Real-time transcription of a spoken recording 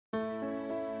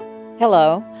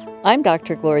Hello, I'm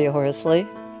Dr. Gloria Horsley.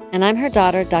 And I'm her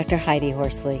daughter, Dr. Heidi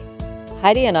Horsley.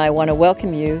 Heidi and I want to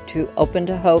welcome you to Open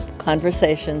to Hope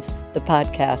Conversations, the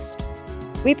podcast.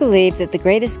 We believe that the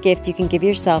greatest gift you can give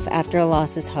yourself after a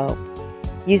loss is hope,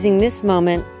 using this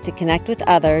moment to connect with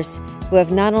others who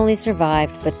have not only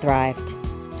survived but thrived.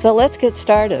 So let's get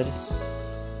started.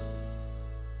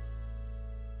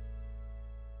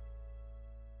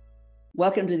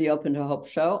 Welcome to the Open to Hope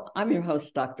show. I'm your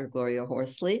host, Dr. Gloria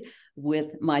Horsley,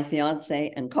 with my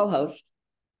fiance and co-host,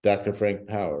 Dr. Frank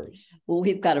Powers. Well,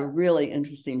 we've got a really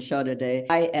interesting show today.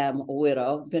 I am a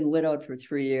widow, been widowed for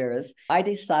 3 years. I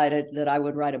decided that I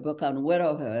would write a book on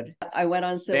widowhood. I went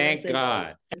on Silver Thank Singles,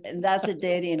 God. and that's a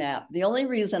dating app. The only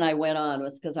reason I went on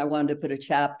was because I wanted to put a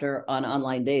chapter on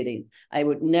online dating. I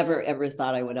would never, ever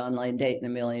thought I would online date in a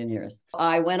million years.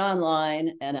 I went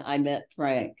online and I met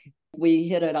Frank. We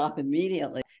hit it off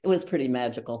immediately. It was pretty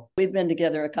magical. We've been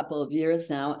together a couple of years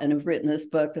now and have written this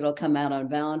book that'll come out on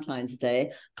Valentine's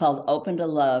Day called Open to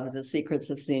Love, The Secrets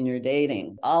of Senior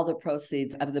Dating. All the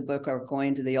proceeds of the book are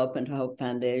going to the Open to Hope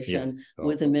Foundation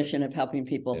with a mission of helping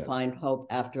people find hope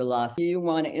after loss. Do you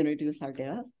want to introduce our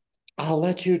guest? I'll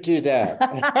let you do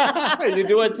that. You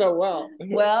do it so well.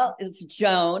 Well, it's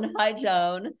Joan. Hi,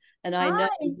 Joan. And I know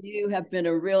Hi. you have been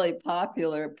a really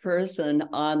popular person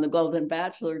on The Golden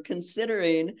Bachelor,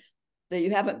 considering that you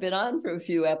haven't been on for a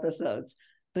few episodes.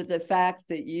 But the fact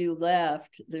that you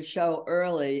left the show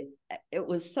early, it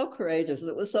was so courageous.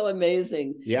 It was so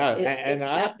amazing. Yeah, It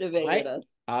captivated us.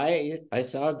 I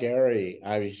saw Gary.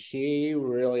 She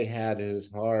really had his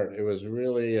heart. It was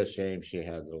really a shame she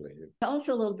had to leave. Tell us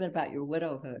a little bit about your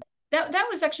widowhood. That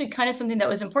was actually kind of something that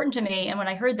was important to me. And when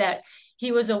I heard that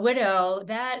he was a widow,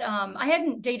 that I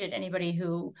hadn't dated anybody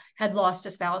who had lost a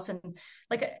spouse. And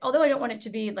like, although I don't want it to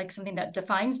be like something that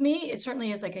defines me, it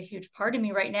certainly is like a huge part of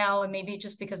me right now. And maybe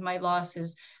just because my loss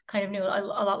is kind of new, a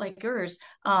lot like yours.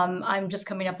 I'm just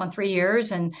coming up on 3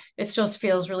 years and it still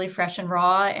feels really fresh and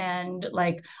raw. And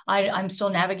like, I'm still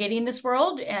navigating this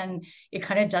world and it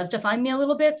kind of does define me a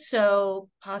little bit. So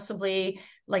possibly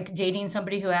like dating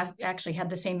somebody who actually had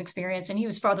the same experience, and he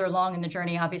was farther along in the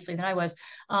journey, obviously, than I was.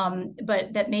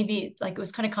 But that maybe like it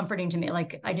was kind of comforting to me.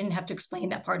 Like I didn't have to explain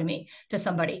that part of me to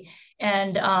somebody.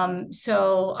 And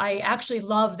so I actually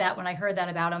loved that when I heard that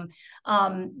about him.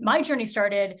 My journey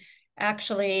started.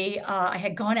 Actually, I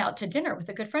had gone out to dinner with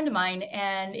a good friend of mine,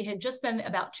 and it had just been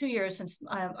about 2 years since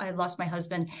I lost my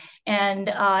husband. And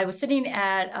I was sitting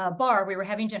at a bar. We were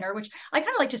having dinner, which I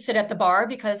kind of like to sit at the bar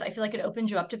because I feel like it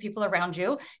opens you up to people around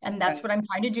you. And that's what I'm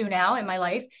trying to do now in my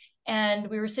life. And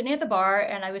we were sitting at the bar,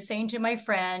 and I was saying to my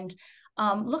friend,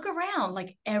 look around,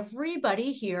 like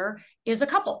everybody here is a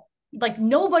couple. Like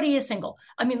nobody is single.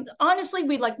 I mean, honestly,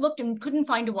 we like looked and couldn't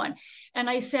find one. And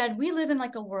I said, we live in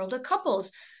like a world of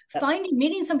couples.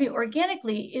 Meeting somebody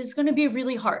organically is going to be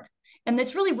really hard. And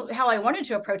that's really how I wanted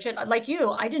to approach it. Like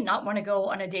you, I did not want to go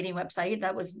on a dating website.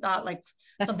 That was not like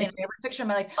something I ever pictured in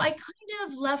my life. I kind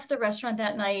of left the restaurant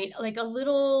that night, like a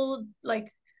little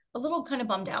kind of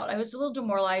bummed out. I was a little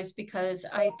demoralized because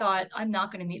I thought I'm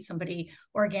not going to meet somebody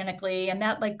organically. And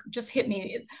that like just hit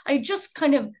me. I just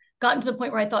kind of gotten to the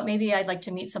point where I thought maybe I'd like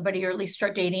to meet somebody or at least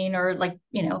start dating or like,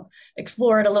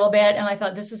 explore it a little bit. And I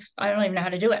thought I don't even know how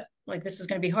to do it. Like, this is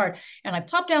going to be hard. And I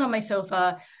plopped down on my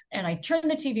sofa and I turned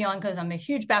the TV on because I'm a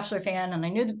huge Bachelor fan and I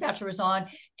knew the Bachelor was on.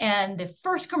 And the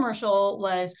first commercial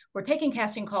was, we're taking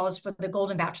casting calls for the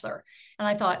Golden Bachelor. And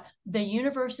I thought, the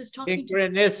universe is talking to me.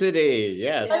 Synchronicity,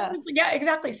 yes. Yeah,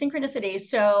 exactly. Synchronicity.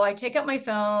 So I take out my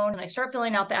phone and I start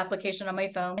filling out the application on my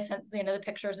phone. I sent, the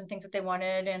pictures and things that they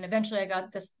wanted. And eventually I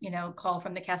got this, call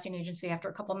from the casting agency after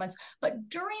a couple of months. But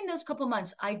during those couple of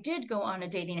months, I did go on a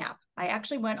dating app. I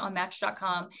actually went on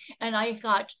Match.com and I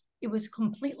thought it was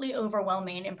completely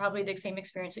overwhelming and probably the same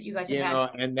experience that you guys have had.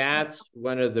 And that's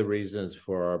one of the reasons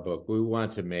for our book. We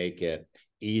want to make it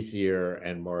easier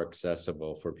and more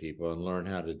accessible for people and learn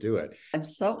how to do it. I'm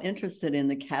so interested in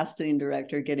the casting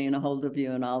director getting a hold of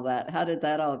you and all that. How did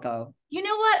that all go? You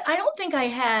know what? I don't think I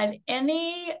had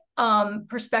any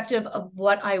perspective of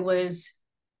what I was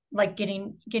like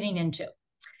getting into.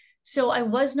 So I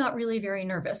was not really very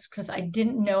nervous because I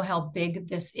didn't know how big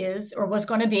this is or was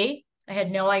going to be. I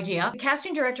had no idea. The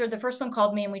casting director, the first one,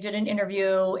 called me and we did an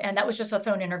interview, and that was just a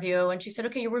phone interview. And she said,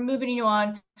 okay, we're moving you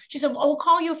on. She said, well, we'll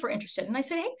call you if we're interested. And I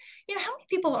said, hey, how many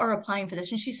people are applying for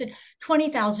this? And she said,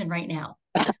 20,000 right now.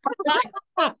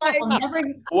 I'll never,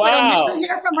 Wow. I'll never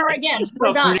hear from her again.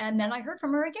 We're done. And then I heard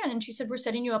from her again, and she said, "We're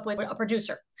setting you up with a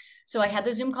producer." So I had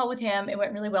the Zoom call with him. It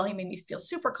went really well. He made me feel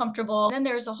super comfortable. And then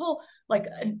there's a whole, like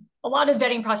a lot of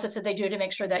vetting process that they do to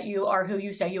make sure that you are who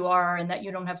you say you are and that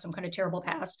you don't have some kind of terrible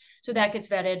past. So that gets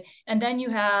vetted. And then you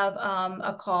have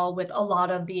a call with a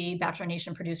lot of the Bachelor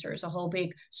Nation producers, a whole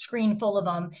big screen full of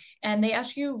them. And they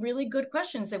ask you really good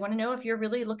questions. They want to know if you're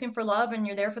really looking for love and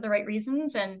you're there for the right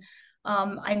reasons. And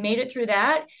I made it through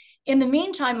that. In the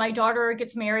meantime, my daughter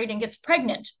gets married and gets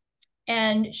pregnant,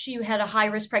 and she had a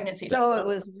high-risk pregnancy. So it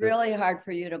was really hard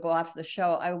for you to go off the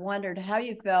show. I wondered how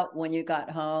you felt when you got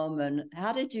home, and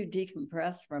how did you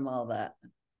decompress from all that?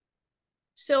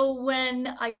 So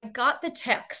when I got the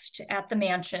text at the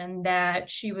mansion that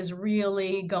she was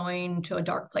really going to a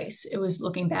dark place, it was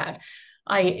looking bad,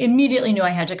 I immediately knew I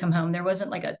had to come home. There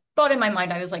wasn't like a thought in my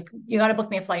mind. I was like, you got to book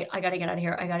me a flight. I got to get out of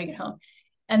here. I got to get home.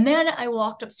 And then I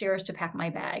walked upstairs to pack my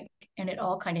bag, and it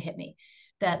all kind of hit me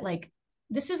that like,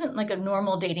 this isn't like a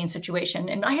normal dating situation.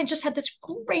 And I had just had this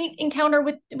great encounter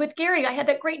with Gary. I had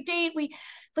that great date. We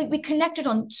connected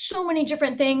on so many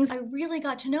different things. I really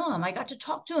got to know him. I got to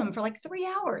talk to him for like 3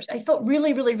 hours. I felt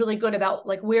really, really, really good about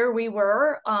like where we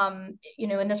were,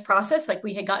 in this process. Like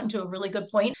we had gotten to a really good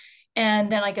point.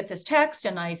 And then I get this text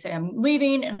and I say, I'm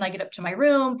leaving, and I get up to my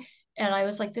room and I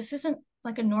was like, this isn't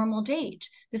like a normal date.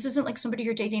 This isn't like somebody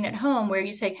you're dating at home where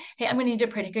you say, hey, I'm going to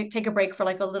need to take a break for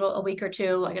like a week or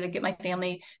two. I got to get my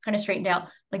family kind of straightened out.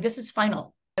 Like this is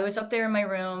final. I was up there in my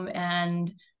room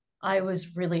and I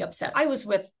was really upset. I was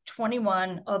with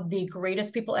 21 of the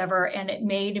greatest people ever. And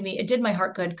it did my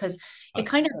heart good because it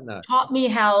kind of taught me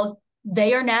how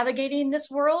they are navigating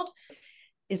this world.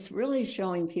 It's really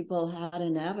showing people how to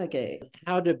navigate.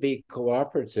 How to be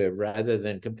cooperative rather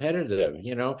than competitive.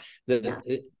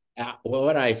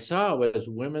 What I saw was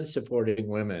women supporting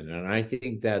women, and I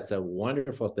think that's a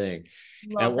wonderful thing.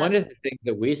 And one of the things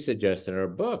that we suggest in our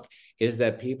book is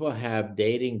that people have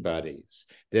dating buddies,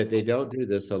 that they don't do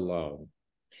this alone.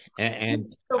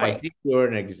 And I think you're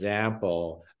an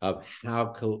example of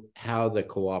how the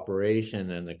cooperation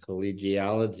and the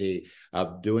collegiality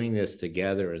of doing this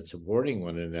together and supporting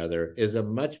one another is a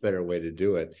much better way to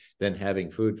do it than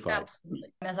having food fights. Absolutely.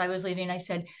 As I was leaving, I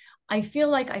said, I feel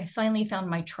like I finally found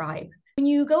my tribe. When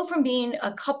you go from being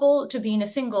a couple to being a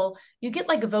single, you get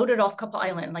like voted off couple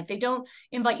island. Like they don't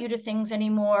invite you to things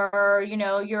anymore.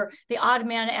 You're the odd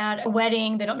man at a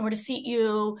wedding. They don't know where to seat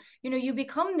you. You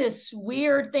become this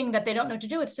weird thing that they don't know what to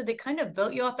do with. So they kind of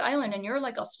vote you off the island and you're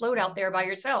like a float out there by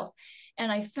yourself. And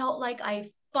I felt like I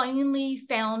finally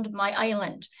found my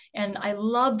island. And I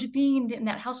loved being in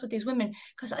that house with these women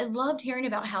because I loved hearing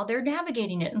about how they're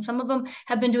navigating it. And some of them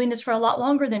have been doing this for a lot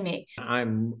longer than me.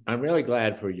 I'm really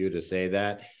glad for you to say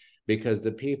that, because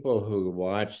the people who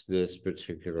watch this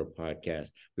particular podcast,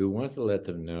 we want to let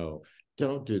them know,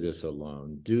 don't do this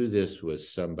alone. Do this with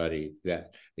somebody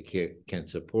that can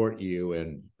support you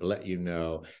and let you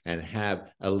know and have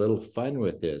a little fun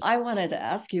with this. I wanted to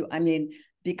ask you,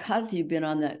 because you've been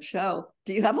on that show,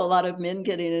 do you have a lot of men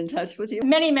getting in touch with you?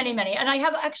 Many, many, many. And I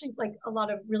have actually like a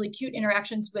lot of really cute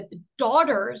interactions with the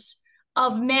daughters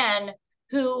of men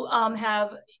who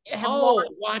have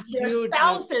lost their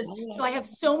spouses. So I have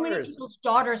so many people's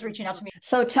daughters reaching out to me.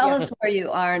 So tell us where you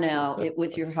are now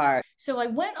with your heart. So I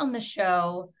went on the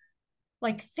show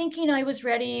like thinking I was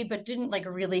ready, but didn't like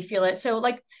really feel it. So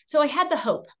I had the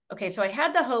hope. Okay. So I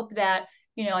had the hope that,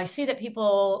 I see that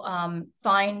people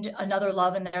find another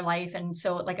love in their life. And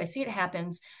so like, I see it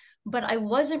happens, but I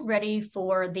wasn't ready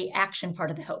for the action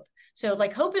part of the hope. So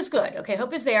like hope is good. Okay.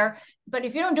 Hope is there, but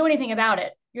if you don't do anything about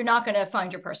it, you're not going to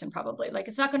find your person probably. Like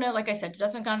it's not going to, like I said,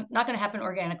 not going to happen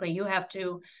organically. You have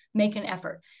to make an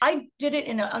effort. I did it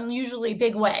in an unusually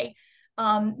big way.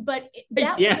 But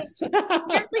that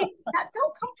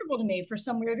felt comfortable to me for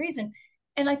some weird reason.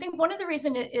 And I think one of the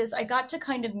reasons is I got to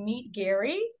kind of meet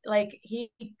Gary. Like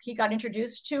he got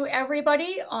introduced to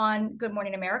everybody on Good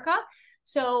Morning America.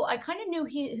 So I kind of knew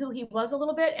who he was a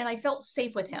little bit, and I felt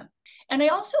safe with him. And I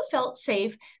also felt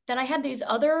safe that I had these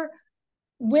other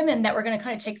women that were going to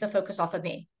kind of take the focus off of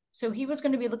me. So he was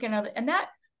going to be looking at it, and that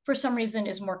for some reason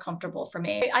is more comfortable for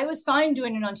me. I was fine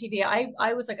doing it on TV.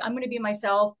 I was like, I'm going to be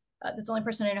myself. That's the only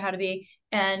person I know how to be.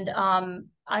 And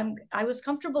I was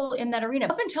comfortable in that arena.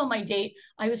 Up until my date,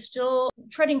 I was still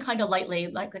treading kind of lightly,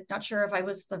 like not sure if I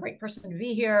was the right person to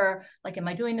be here. Like, am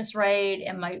I doing this right?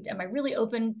 Am I really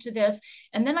open to this?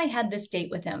 And then I had this date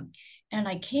with him. And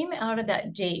I came out of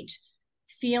that date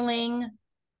feeling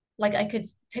like I could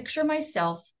picture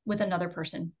myself with another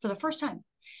person for the first time.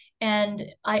 And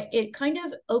it kind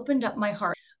of opened up my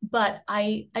heart. But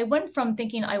I went from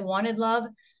thinking I wanted love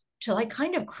to like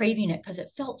kind of craving it because it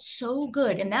felt so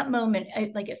good in that moment.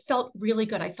 It felt really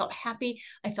good. I felt happy.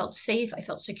 I felt safe. I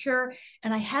felt secure.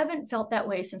 And I haven't felt that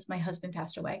way since my husband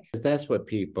passed away. That's what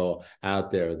people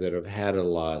out there that have had a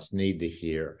loss need to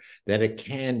hear, that it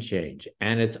can change.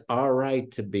 And it's all right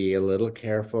to be a little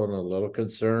careful and a little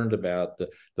concerned about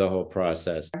the whole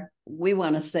process. We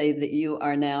want to say that you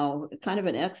are now kind of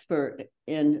an expert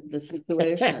in the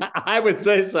situation. I would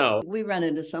say so. We run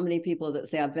into so many people that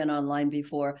say, I've been online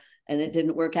before and it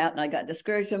didn't work out and I got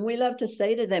discouraged. And we love to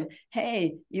say to them,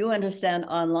 hey, you understand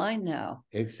online now.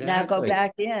 Exactly. Now go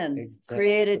back in,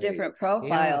 create a different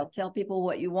profile, tell people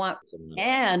what you want.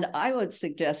 And I would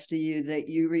suggest to you that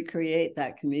you recreate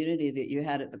that community that you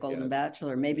had at the Golden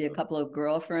Bachelor, maybe a couple of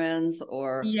girlfriends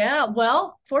or. Yeah,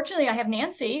 well, fortunately, I have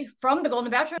Nancy from the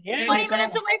Golden Bachelor 20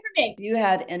 minutes away from me. You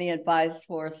had any advice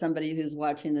for somebody who's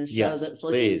watching this show that's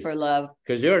looking for love?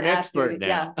 Because you're an expert now.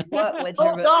 Yeah. What would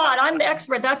oh God, I'm the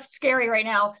expert. That's scary right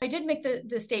now. I did make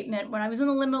the statement when I was in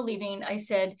the limo leaving. I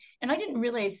said, and I didn't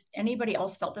realize anybody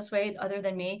else felt this way other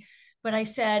than me, but I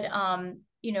said,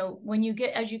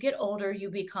 as you get older, you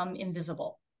become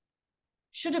invisible.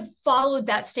 Should have followed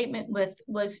that statement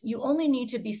was you only need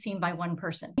to be seen by one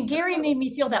person. And Gary made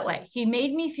me feel that way. He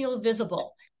made me feel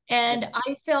visible. And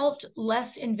I felt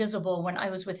less invisible when I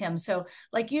was with him. So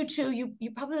like you two,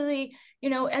 you probably,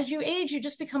 as you age, you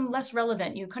just become less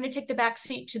relevant. You kind of take the back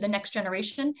seat to the next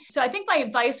generation. So I think my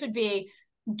advice would be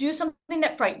do something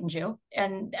that frightens you.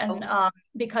 And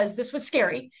because this was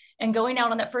scary, and going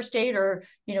out on that first date or,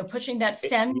 pushing that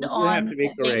send on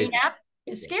a dating app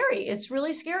is scary. It's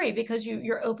really scary because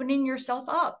you're opening yourself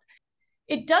up.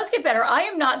 It does get better. I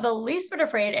am not the least bit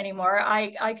afraid anymore.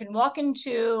 I can walk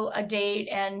into a date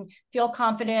and feel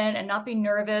confident and not be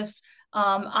nervous.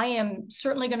 I am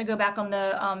certainly going to go back on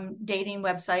the dating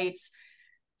websites,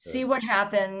 see what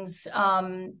happens.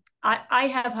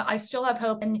 I still have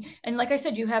hope. And like I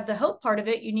said, you have the hope part of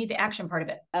it. You need the action part of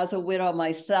it. As a widow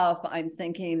myself, I'm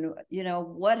thinking,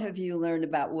 what have you learned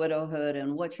about widowhood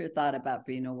and what's your thought about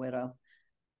being a widow?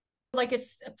 Like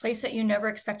it's a place that you never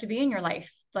expect to be in your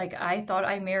life. Like I thought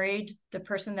I married the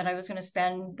person that I was going to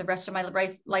spend the rest of my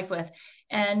life with.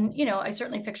 And, I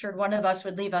certainly pictured one of us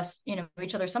would leave us,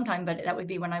 each other sometime, but that would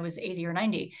be when I was 80 or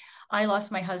 90. I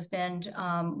lost my husband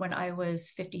when I was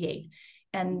 58.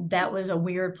 And that was a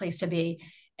weird place to be.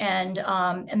 And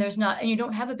you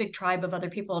don't have a big tribe of other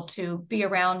people to be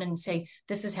around and say,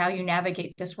 this is how you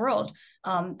navigate this world.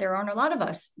 There aren't a lot of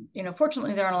us,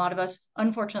 fortunately, there aren't a lot of us.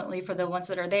 Unfortunately, for the ones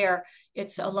that are there,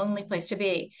 it's a lonely place to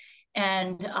be.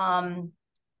 And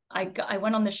I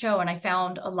went on the show and I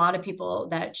found a lot of people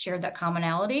that shared that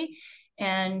commonality.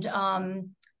 And,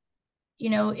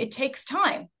 it takes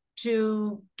time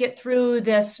to get through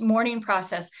this mourning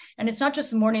process. And it's not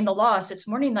just mourning the loss, it's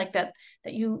mourning like that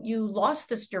you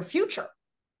lost your future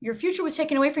was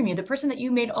taken away from you. The person that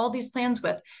you made all these plans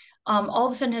with, all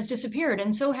of a sudden has disappeared.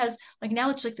 And so has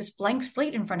now it's like this blank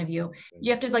slate in front of you.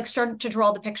 You have to start to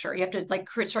draw the picture. You have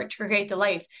to start to create the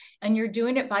life, and you're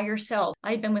doing it by yourself. I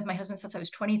had been with my husband since I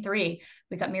was 23.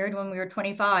 We got married when we were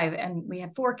 25 and we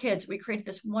had 4 kids. We created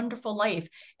this wonderful life.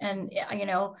 And,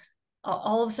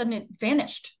 all of a sudden it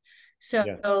vanished.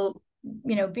 So,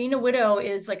 being a widow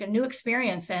is like a new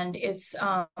experience, and it's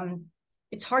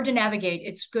hard to navigate.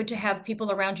 It's good to have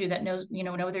people around you that know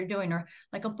what they're doing, or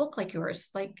like a book like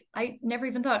yours. Like I never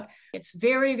even thought. It's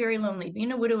very, very lonely.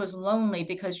 Being a widow is lonely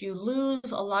because you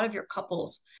lose a lot of your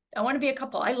couples. I want to be a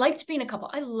couple. I liked being a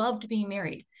couple. I loved being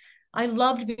married. I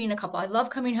loved being a couple. I love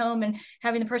coming home and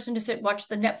having the person to watch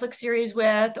the Netflix series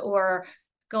with, or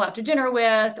go out to dinner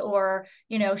with, or,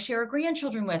 share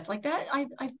grandchildren with. Like that.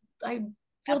 I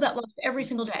feel that love every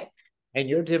single day. And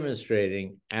you're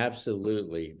demonstrating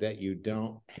absolutely that you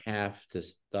don't have to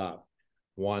stop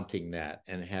wanting that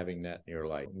and having that in your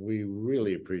life. We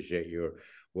really appreciate your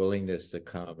willingness to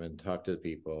come and talk to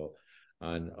people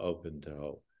on Open to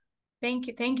Hope. Thank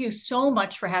you. Thank you so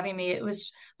much for having me. It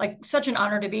was like such an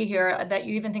honor to be here, that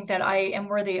you even think that I am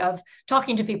worthy of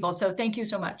talking to people. So thank you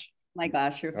so much. My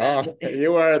gosh, you're fabulous.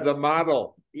 You are the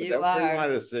model. You are. We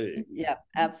want to see. Yeah,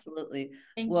 absolutely.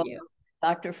 Thank you.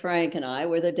 Dr. Frank and I,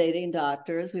 we're the Dating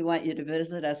Doctors. We want you to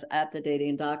visit us at the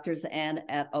Dating Doctors and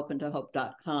at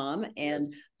opentohope.com.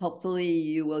 And hopefully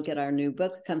you will get our new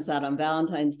book. It comes out on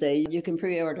Valentine's Day. You can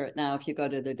pre-order it now if you go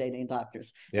to the Dating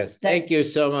Doctors. Yes. Thank you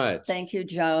so much. Thank you,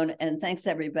 Joan. And thanks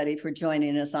everybody for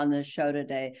joining us on this show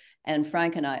today. And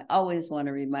Frank and I always want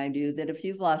to remind you that if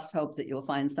you've lost hope that you'll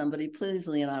find somebody, please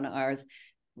lean on ours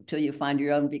until you find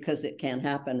your own, because it can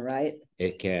happen, right?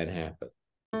 It can happen.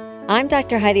 I'm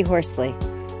Dr. Heidi Horsley.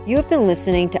 You have been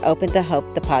listening to Open to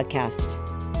Hope, the podcast.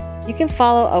 You can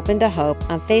follow Open to Hope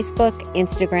on Facebook,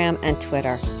 Instagram, and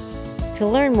Twitter. To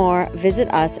learn more,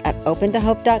 visit us at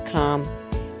opentohope.com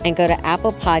and go to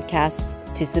Apple Podcasts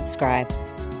to subscribe.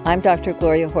 I'm Dr.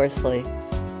 Gloria Horsley.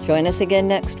 Join us again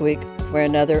next week for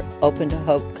another Open to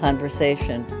Hope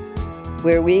conversation,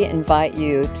 where we invite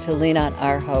you to lean on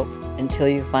our hope until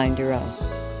you find your own.